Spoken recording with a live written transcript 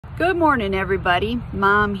Good morning, everybody.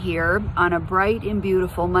 Mom here on a bright and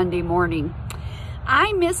beautiful Monday morning.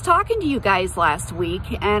 I missed talking to you guys last week,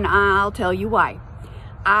 and I'll tell you why.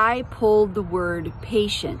 I pulled the word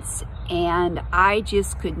patience, and I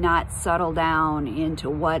just could not settle down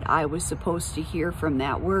into what I was supposed to hear from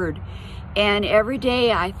that word. And every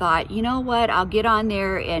day I thought, you know what, I'll get on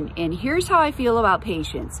there and here's how I feel about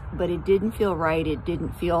patience. But it didn't feel right. It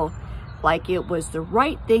didn't feel like it was the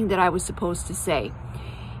right thing that I was supposed to say.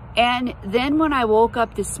 And then when I woke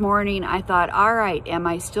up this morning, I thought, all right, am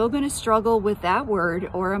I still going to struggle with that word,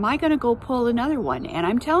 or am I going to go pull another one? And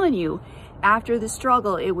I'm telling you, after the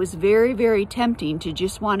struggle, it was very, very tempting to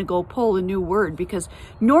just want to go pull a new word, because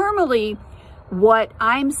normally what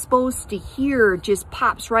I'm supposed to hear just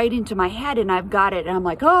pops right into my head and I've got it. And I'm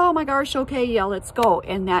like, oh my gosh, okay, yeah, let's go.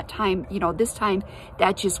 And that time, this time,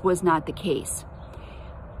 that just was not the case.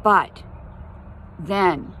 But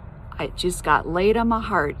then it just got laid on my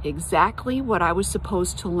heart exactly what I was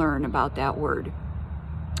supposed to learn about that word.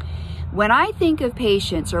 When I think of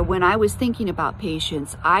patience, or when I was thinking about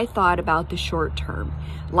patience, I thought about the short term.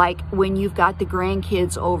 Like when you've got the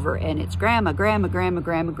grandkids over and it's grandma, grandma, grandma,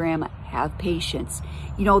 grandma, grandma, have patience.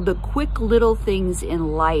 The quick little things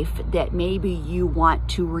in life that maybe you want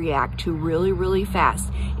to react to really, really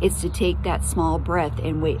fast. It's to take that small breath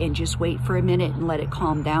and wait, and just wait for a minute and let it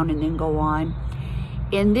calm down and then go on.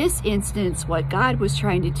 In this instance, what God was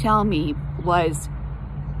trying to tell me was,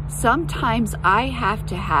 sometimes I have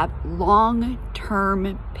to have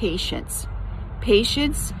long-term patience.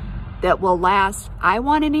 Patience that will last. I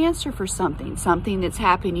want an answer for something that's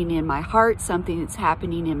happening in my heart, something that's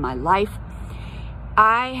happening in my life.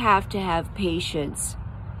 I have to have patience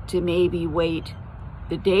to maybe wait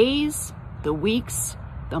the days, the weeks,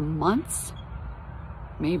 the months,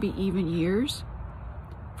 maybe even years,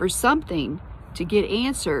 for something to get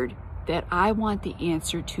answered that I want the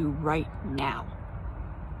answer to right now.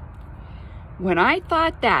 When I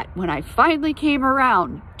thought that, when I finally came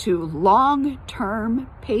around to long-term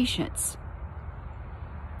patience,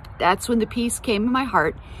 that's when the peace came in my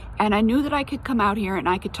heart, and I knew that I could come out here and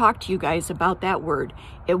I could talk to you guys about that word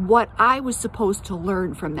and what I was supposed to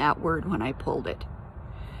learn from that word when I pulled it.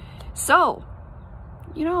 So,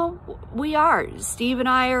 Steve and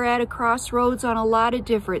I are at a crossroads on a lot of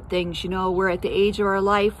different things. We're at the age of our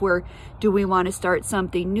life where, do we want to start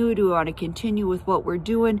something new? Do we want to continue with what we're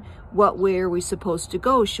doing? What way are we supposed to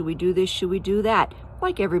go? Should we do this? Should we do that?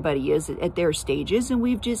 Like everybody is at their stages, and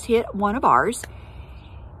we've just hit one of ours.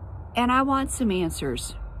 And I want some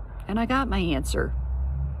answers. And I got my answer.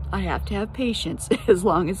 I have to have patience as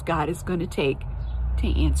long as God is going to take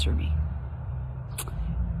to answer me.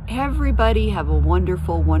 Everybody have a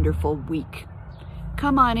wonderful, wonderful week.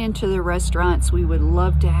 Come on into the restaurants. We would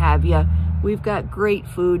love to have you. We've got great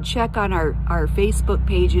food. Check on our Facebook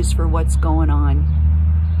pages for what's going on.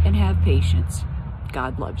 And have patience.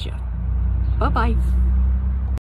 God loves you. Bye-bye.